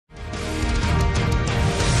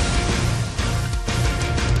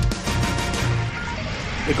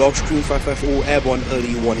The Gulfstream G550 Airborne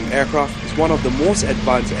Early Warning aircraft is one of the most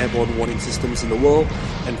advanced airborne warning systems in the world,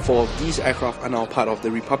 and 4 of these aircraft are now part of the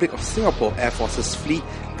Republic of Singapore Air Force's fleet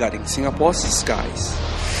guarding Singapore's skies.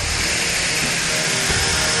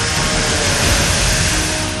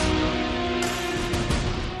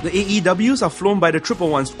 The AEWs are flown by the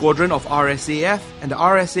 111 Squadron of RSAF, and the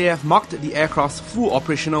RSAF marked the aircraft's full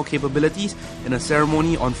operational capabilities in a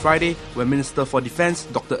ceremony on Friday where Minister for Defence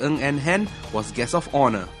Dr. Ng Eng Hen was guest of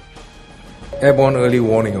honour. Airborne Early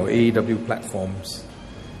Warning or AEW platforms,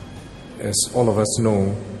 as all of us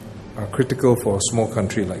know, are critical for a small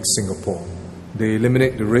country like Singapore. They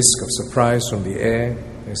eliminate the risk of surprise from the air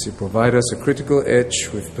as they provide us a critical edge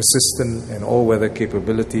with persistent and all-weather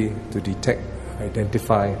capability to detect,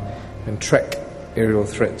 identify and track aerial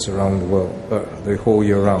threats around the world, the whole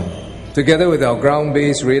year round. Together with our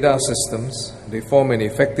ground-based radar systems, they form an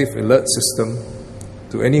effective alert system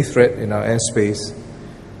to any threat in our airspace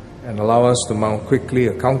and allow us to mount quickly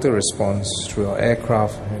a counter-response through our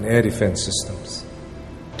aircraft and air defense systems.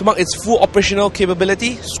 To mark its full operational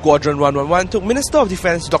capability, Squadron 111 took Minister of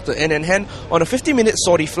Defence Dr. Ng Eng Hen on a 50-minute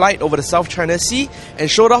sortie flight over the South China Sea and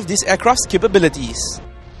showed off this aircraft's capabilities.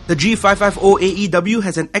 The G550-AEW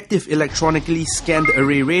has an active electronically scanned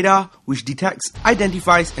array radar which detects,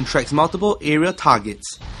 identifies and tracks multiple aerial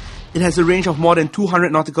targets. It has a range of more than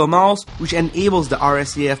 200 nautical miles, which enables the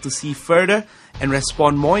RSAF to see further and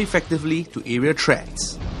respond more effectively to aerial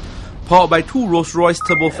threats. Powered by 2 Rolls-Royce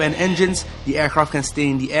turbofan engines, the aircraft can stay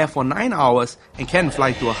in the air for 9 hours and can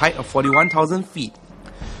fly to a height of 41,000 feet.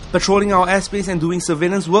 Patrolling our airspace and doing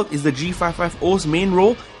surveillance work is the G550's main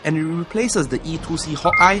role, and it replaces the E2C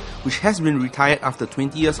Hawkeye, which has been retired after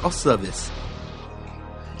 20 years of service.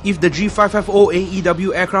 If the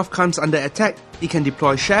G550-AEW aircraft comes under attack, it can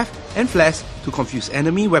deploy chaff and flares to confuse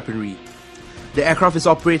enemy weaponry. The aircraft is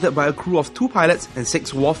operated by a crew of 2 pilots and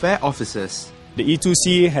 6 warfare officers. The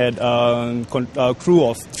E2C had a crew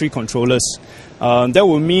of 3 controllers. That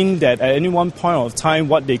would mean that at any one point of time,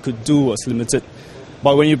 what they could do was limited.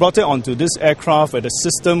 But when you brought it onto this aircraft where the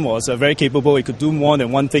system was very capable, it could do more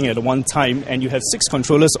than one thing at one time, and you have 6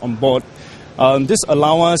 controllers on board, this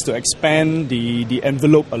allows us to expand the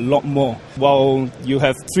envelope a lot more. While you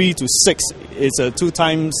have 3 to 6, it's a 2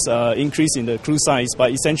 times increase in the crew size, but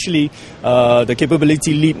essentially the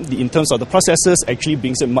capability leap in terms of the processors actually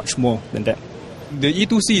brings it much more than that. The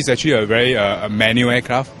E2C is actually a very manual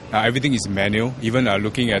aircraft. Everything is manual, even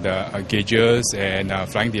looking at the gauges and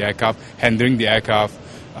flying the aircraft, handling the aircraft.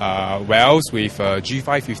 Whereas with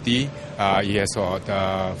G550, it has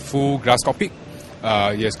got full glass cockpit.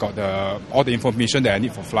 It has got all the information that I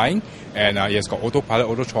need for flying, and it has got autopilot,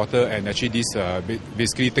 auto throttle, and actually this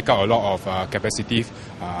basically take out a lot of capacity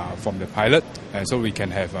from the pilot, and so we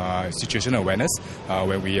can have situational awareness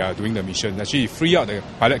when we are doing the mission. Actually free out the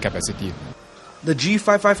pilot capacity. The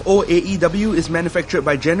G550-AEW is manufactured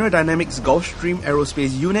by General Dynamics Gulfstream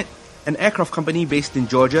Aerospace Unit, an aircraft company based in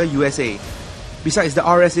Georgia, USA. Besides the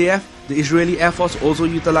RSAF, the Israeli Air Force also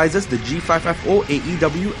utilizes the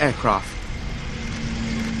G550-AEW aircraft.